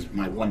just used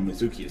my 1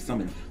 Mizuki to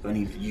summon, but I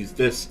need to use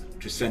this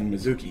to send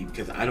Mizuki,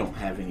 because I don't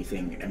have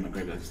anything in my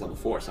graveyard that's level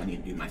 4, so I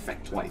need to do my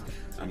effect twice.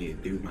 So I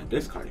need to do my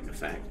discarding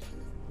effect.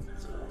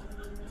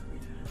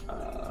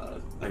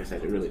 Like I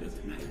said, it really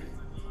doesn't matter.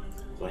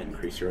 Go ahead and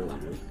increase your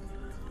level.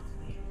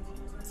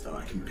 So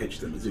I can pitch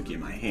the Mizuki in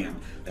my hand,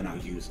 then I'll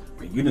use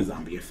my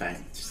Unizombie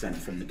effect to send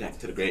it from the deck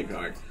to the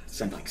graveyard,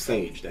 send like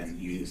Sage, then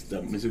use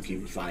the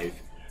Mizuki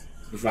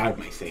revive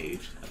my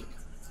Sage.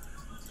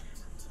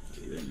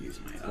 Then use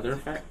my other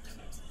effect.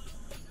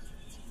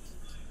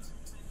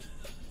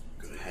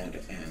 Go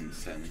ahead and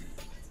send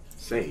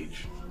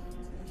Sage.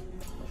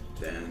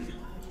 Then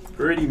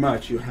pretty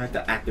much you have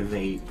to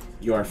activate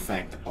your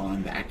effect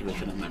on the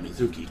activation of my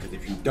Mizuki, because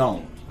if you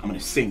don't, I'm going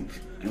to sink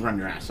and run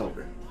your ass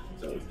over.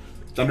 So,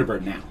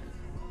 Thunderbird now.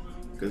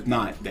 Because if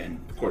not, then,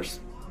 of course,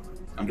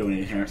 I'm doing an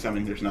inherent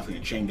summon, there's nothing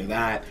to chain to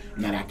that,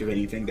 I'm not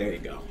activating anything, there you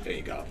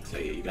go. So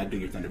yeah, you got to do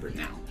your Thunderbird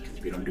now. Because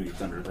if you don't do your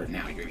Thunderbird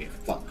now, you're going to get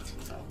fucked.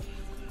 So,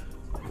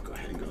 I'll go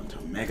ahead and go into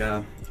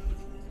Omega.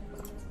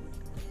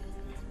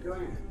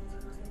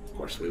 Of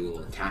course, we will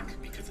attack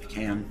because I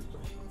can.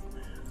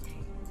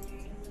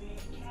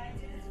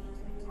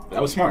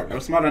 That was smart. That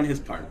was smart on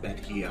his part that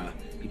he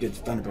did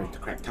the Thunderbird at the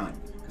correct time,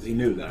 because he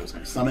knew that I was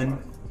going to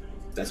summon.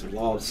 That's a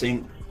law of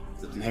sync.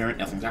 It's inherent.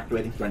 Nothing's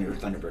activating. Run your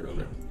Thunderbird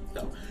over.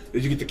 So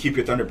you get to keep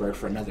your Thunderbird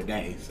for another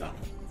day. So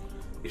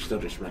you're still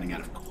just running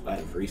out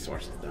of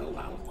resources, though.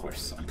 Wow, of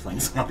course I'm playing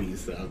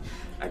zombies. So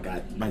I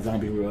got my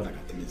Zombie World. I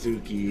got the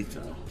Mizuki.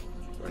 So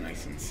we're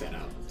nice and set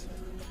up.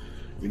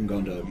 You can go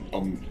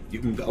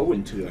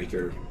into like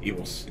your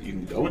evils. You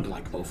can go into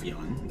like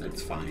Ophion.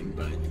 That's fine,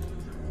 but.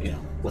 You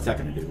know, what's that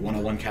going to do?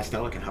 101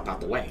 Castella can hop out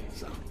the way,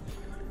 so...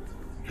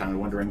 Kind of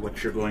wondering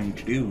what you're going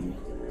to do.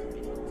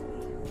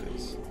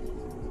 Because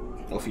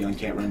Ophion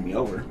can't run me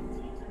over.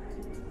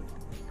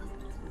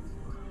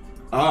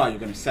 Oh, you're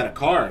going to set a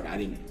card.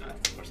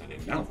 Of course I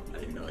didn't know. I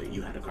didn't know that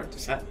you had a card to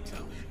set, so...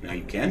 Now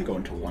you can go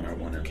into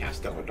 101 or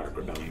Castella, Dark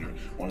Rebellion, or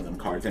one of them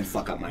cards and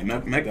fuck up my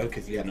Mega,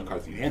 because you had no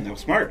cards in your hand. That was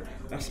smart.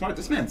 That was smart.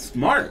 This man's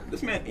smart.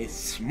 This man is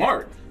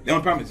smart. The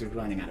only problem is you're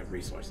running out of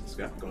resources.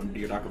 Go into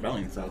your Dark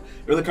Rebellion, so it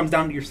really comes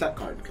down to your set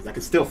card, because I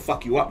could still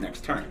fuck you up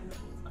next turn.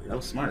 That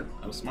was smart.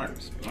 That was smart.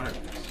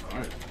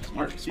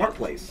 Smart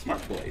plays.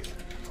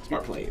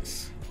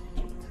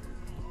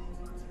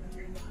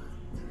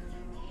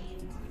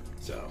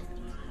 So,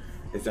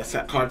 is that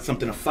set card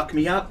something to fuck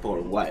me up, or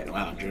what?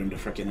 Wow, I'm dreaming to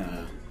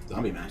freaking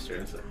Zombie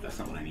Master. That's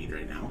not what I need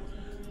right now.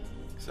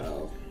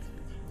 So,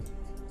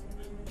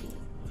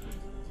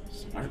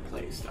 smart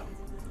plays, though.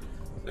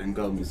 Then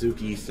go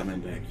Mizuki,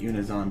 summon back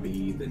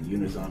Unizombie, then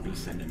Unizombie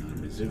send in a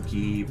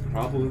Mizuki,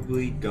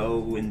 probably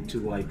go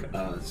into like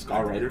a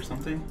Scarrite or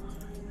something.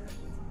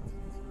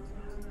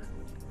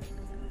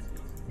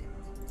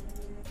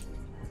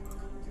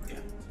 Yeah.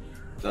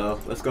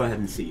 So let's go ahead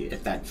and see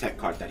if that set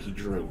card that he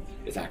drew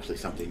is actually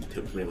something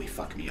to really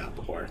fuck me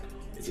up, or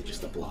is it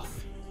just a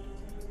bluff?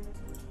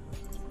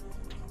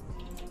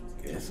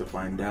 Okay, so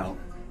find out.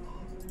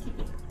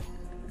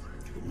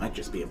 It might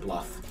just be a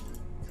bluff.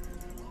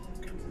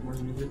 More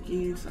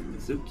Mizuki, some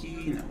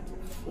Mizuki, now level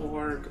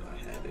 4, go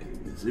ahead and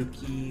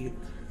Mizuki,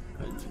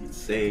 go ahead and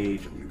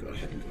Sage, I'm gonna go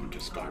ahead and go into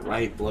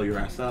Scarrite, blow your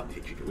ass up,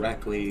 hit you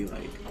directly,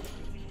 like,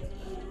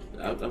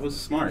 that was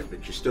smart,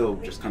 but you're still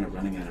just kind of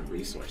running out of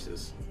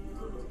resources,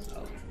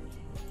 so,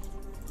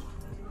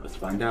 let's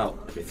find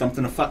out. If it's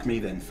something to fuck me,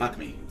 then fuck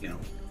me, you know.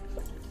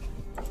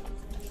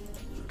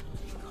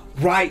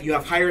 Right, you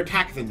have higher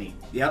attack than me,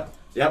 yep,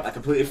 I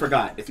completely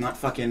forgot, it's not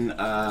fucking,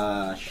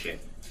 shit,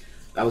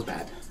 that was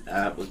bad,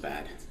 that was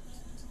bad.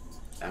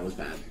 That was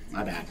bad.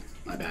 My bad.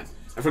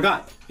 I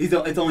forgot.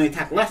 It's only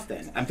attack less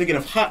then. I'm thinking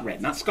of Hot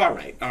Red, not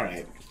Scarrite.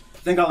 Alright. I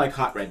think I like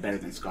Hot Red better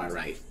than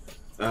Scarrite.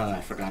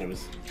 I forgot it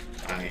was...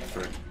 I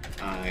forgot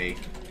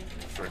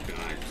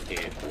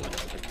it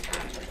was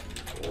attack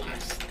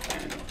less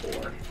than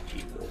or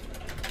equal.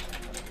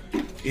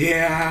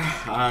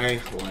 Yeah, I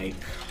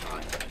like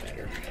Hot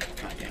better.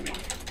 God damn it.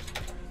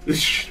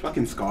 This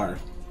fucking Scar.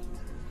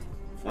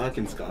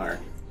 Fucking Scar.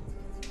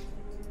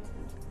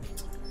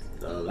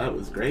 So that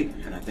was great,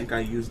 and I think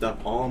I used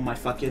up all my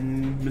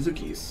fucking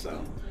Mizukis,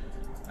 so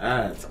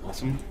that's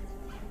awesome.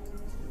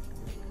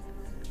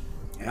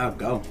 Yeah, I'll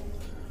go.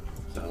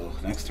 So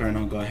next turn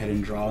I'll go ahead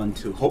and draw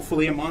into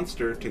hopefully a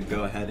monster to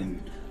go ahead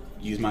and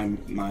use my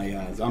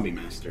zombie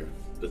master.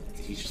 But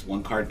he's just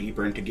one card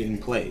deeper into getting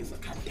plays.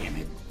 Like, god damn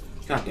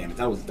it,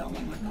 that was dumb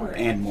on my part,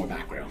 and more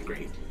background,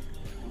 great.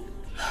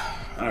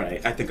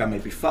 Alright, I think I may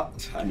be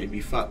fucked.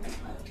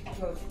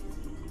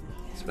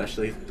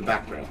 Especially the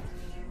back row.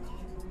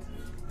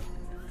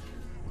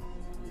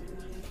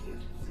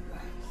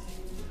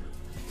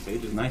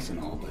 Sage is nice and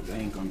all, but they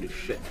ain't gonna do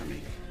shit for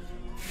me.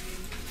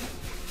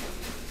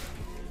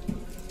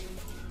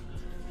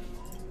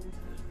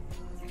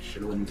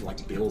 Should've went into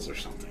like Bills or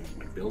something.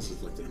 Like Bills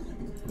is like the only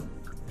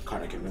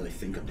card I can really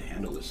think of to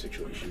handle this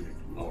situation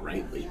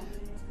alrightly.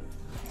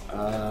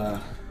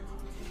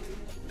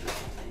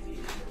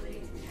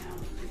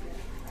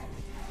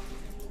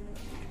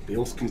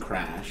 Bills can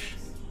crash.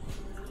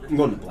 I can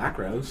go into Black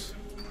Rose,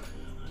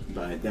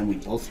 but then we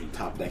both be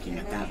top decking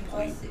at that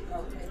point.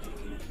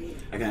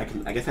 I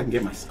guess I can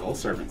get my Skull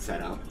Servant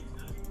set up.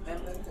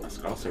 My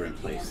Skull Servant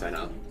play set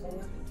up.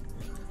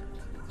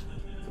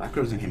 Black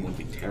Rose in him would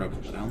be terrible,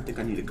 but I don't think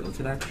I need to go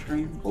to that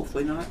extreme.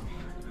 Hopefully not.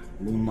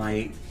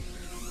 Moonlight.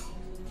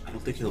 I don't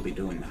think he'll be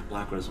doing that.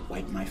 Black Rose will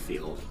wipe my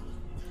field.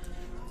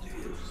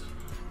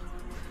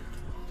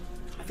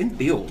 I think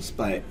Beals,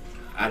 but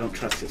I don't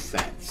trust his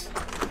sets.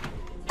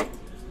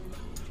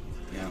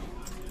 Yeah.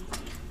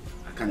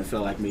 I kind of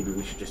feel like maybe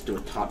we should just do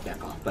a top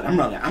deck off, but I'm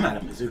out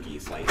of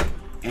Mizuki's, like.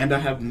 And I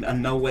have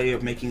no way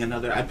of making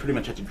another. I pretty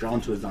much have to draw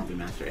into a zombie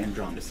master and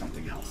draw into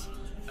something else.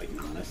 Like,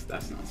 no, that's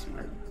not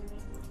smart.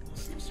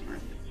 That's not smart.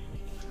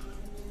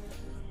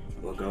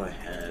 We'll go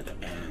ahead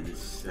and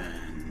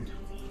send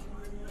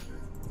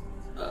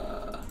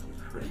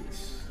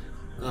Prince.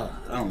 I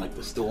don't like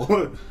this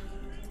duel.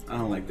 I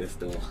don't like this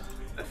duel.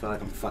 I feel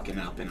like I'm fucking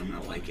up and I'm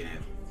not liking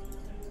it.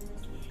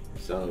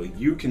 So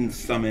you can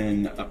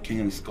summon a King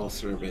of the Skull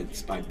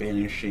Servants by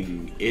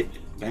banishing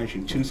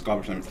 2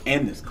 Skull Servants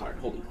and this card.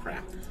 Holy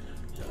crap.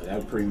 So that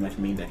would pretty much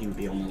mean that he would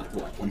be only like,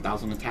 what,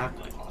 1,000 attack?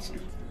 Like, awesome.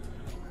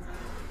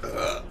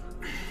 I'm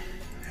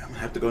gonna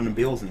have to go into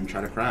Bills and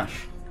try to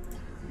crash.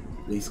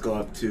 At least go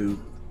up to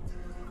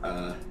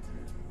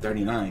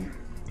 39.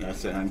 Yeah,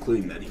 so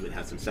including that he would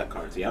have some set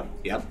cards. Yep.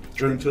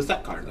 Drew into a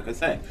set card, like I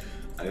said.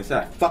 I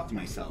fucked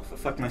myself. I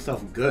fucked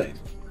myself good.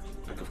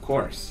 Like, of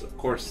course.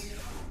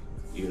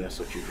 That's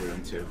what you drew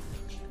into.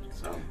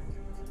 So.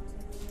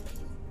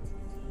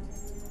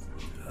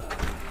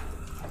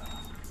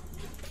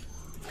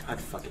 God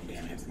fucking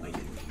damn it. Like,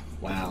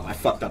 wow, I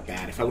fucked up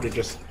bad. If I would have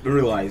just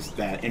realized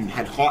that and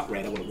had Hot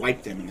Red, I would have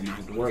wiped him and not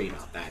had to worry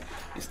about that.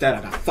 Instead,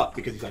 I got fucked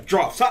because he's like,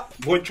 draw, stop,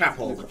 void trap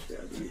hole. Like,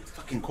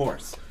 fucking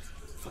course.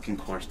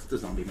 Put the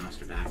zombie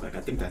master back. Like,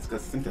 I think that's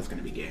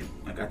gonna be game.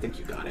 Like, I think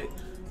you got it.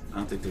 I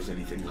don't think there's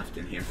anything left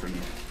in here for me.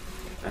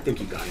 I think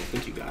you got it. I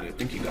think you got it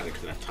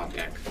because of that top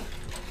deck.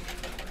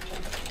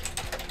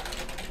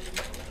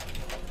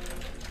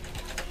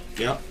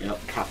 Yep,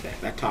 top deck.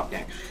 That top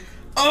deck.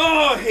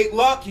 Oh, I hate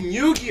luck and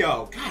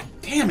Yu-Gi-Oh! God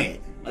damn it!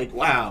 Like,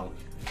 wow.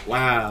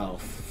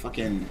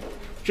 Fucking.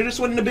 Should've just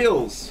went into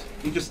Bills.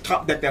 He just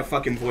top decked that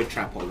fucking void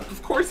trap hole. Like,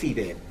 of course he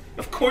did.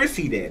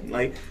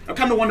 Like, I'm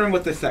kind of wondering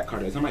what this set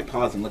card is. I might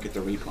pause and look at the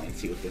replay and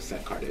see what this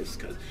set card is,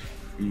 because.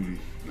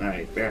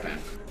 Alright, bear back.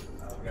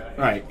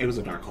 Alright, it was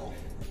a dark hole.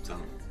 So.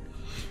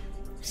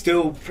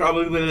 Still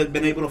probably would have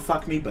been able to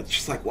fuck me, but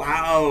just like,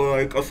 wow,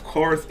 like, of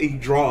course he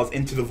draws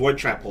into the void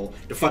trap hole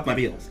to fuck my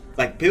Bills.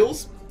 Like,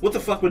 Bills? What the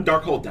fuck would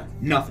Darkhold done?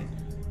 Nothing.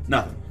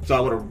 Nothing. So I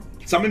would have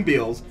summoned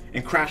Beals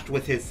and crashed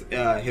with his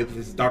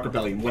Dark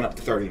Rebellion, went up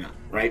to 39,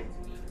 right?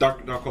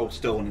 Darkhold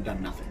still wouldn't have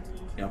done nothing.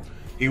 You know?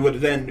 He would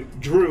have then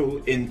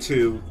drew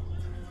into,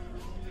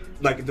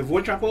 like, the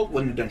Void Trap ult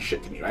wouldn't have done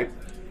shit to me, right?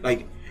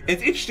 Like,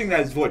 it's interesting that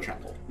it's Void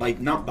Trap ult. Like,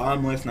 not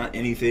bottomless, not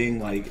anything,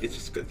 like, it's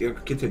just, you know,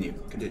 continue.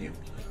 You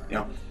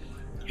know?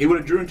 He would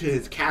have drew into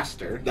his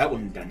caster, that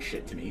wouldn't have done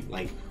shit to me.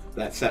 Like,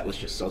 that set was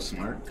just so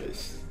smart,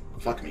 because,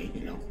 fuck me,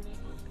 you know?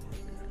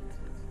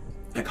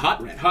 Like,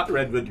 Hot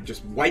Red would have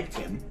just wiped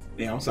him,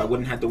 you know, so I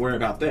wouldn't have to worry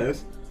about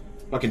this.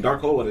 Fucking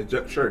Darkhold would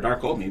have, sure,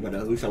 Darkhold me, but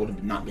at least I would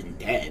have not been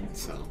dead,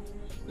 so.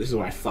 This is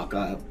where I fuck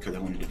up, because I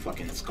wanted to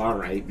fucking Scar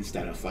right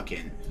instead of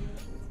fucking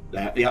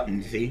that. Yep,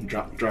 and see,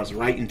 draws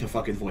right into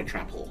fucking Void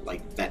Trap hole.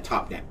 Like, that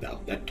top deck, though.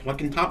 That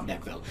fucking top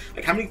deck, though.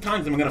 Like, how many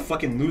times am I gonna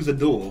fucking lose a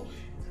duel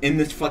in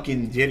this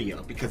fucking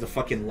video because of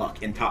fucking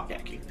luck in top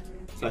decking?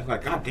 So I was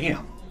like, god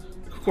damn.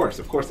 Of course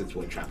it's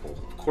Void Trap hole.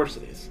 Of course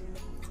it is.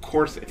 Of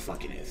course it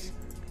fucking is.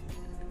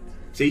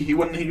 See, he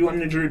wouldn't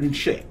have drew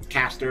shit.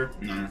 Caster,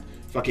 nah.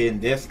 Fucking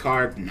this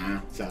card,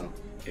 nah. So,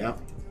 yep.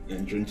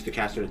 And drew into the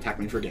caster to attack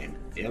me for game.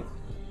 Yep.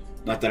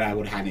 Not that I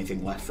would have had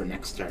anything left for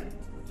next turn.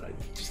 But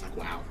just like,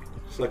 wow.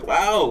 Just like,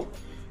 wow!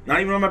 Not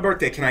even on my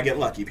birthday can I get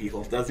lucky,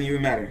 people. Doesn't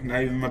even matter.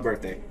 Not even my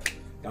birthday.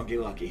 Don't get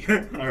lucky.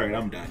 Alright,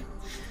 I'm done.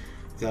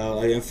 So,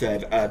 like I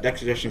said, deck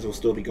suggestions will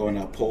still be going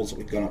up. Polls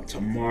will be going up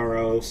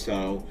tomorrow.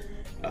 So,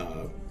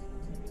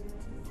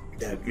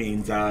 that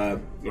means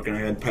we're going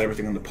to put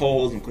everything on the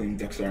polls, including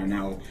decks that are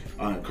now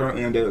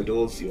currently on Daily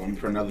Duels. You want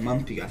them for another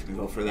month, you guys can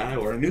vote for that,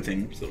 or a new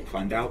thing, so we'll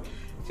find out.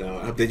 So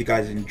I hope that you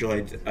guys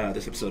enjoyed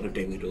this episode of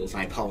Daily Duels.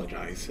 I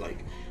apologize. Like,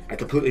 I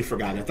completely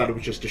forgot. I thought it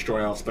would just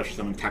destroy all special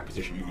summon attack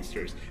position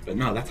monsters. But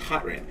no, that's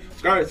Hot Red.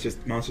 Scar is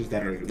just monsters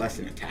that are less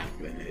in attack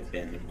than it.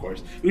 And of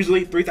course,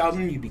 usually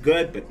 3,000 you'd be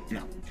good, but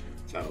no.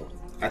 So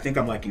I think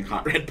I'm liking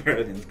Hot Red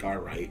better than Scar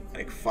right.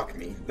 Like, fuck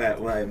me.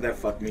 That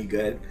fucked me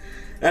good.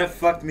 That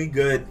fucked me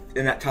good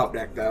in that top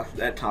deck, though.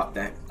 That top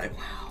deck. Like,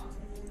 wow.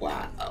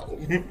 Wow.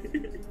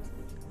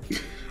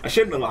 I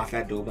shouldn't have lost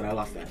that duel, but I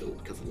lost that duel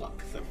because of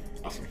luck. So,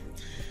 awesome.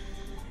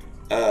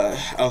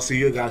 I'll see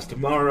you guys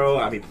tomorrow.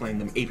 I'll be playing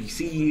them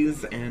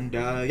ABCs, and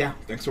yeah,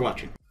 thanks for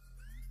watching.